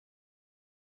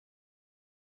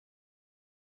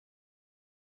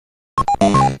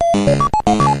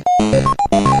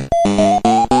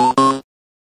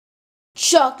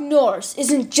Chuck Norris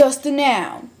isn't just a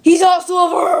noun. He's also a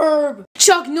verb.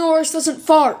 Chuck Norris doesn't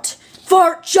fart.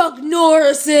 Fart Chuck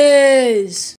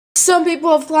Norrises. Some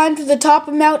people have climbed to the top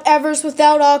of Mount Everest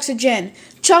without oxygen.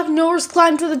 Chuck Norris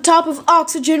climbed to the top of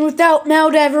oxygen without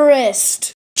Mount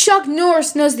Everest. Chuck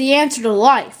Norris knows the answer to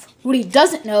life. What he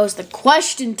doesn't know is the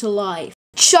question to life.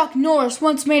 Chuck Norris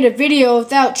once made a video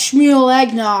without Shmuel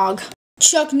Eggnog.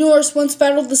 Chuck Norris once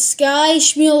battled the Sky,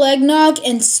 Shmuel Eggnog,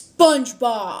 and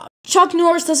SpongeBob. Chuck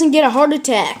Norris doesn't get a heart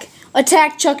attack.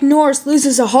 Attack Chuck Norris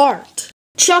loses a heart.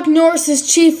 Chuck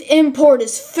Norris's chief import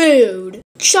is food.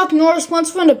 Chuck Norris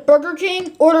once went to Burger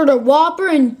King, ordered a Whopper,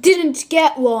 and didn't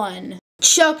get one.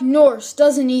 Chuck Norris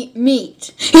doesn't eat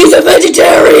meat. He's a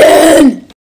vegetarian!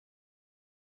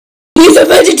 He's a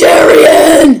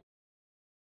vegetarian!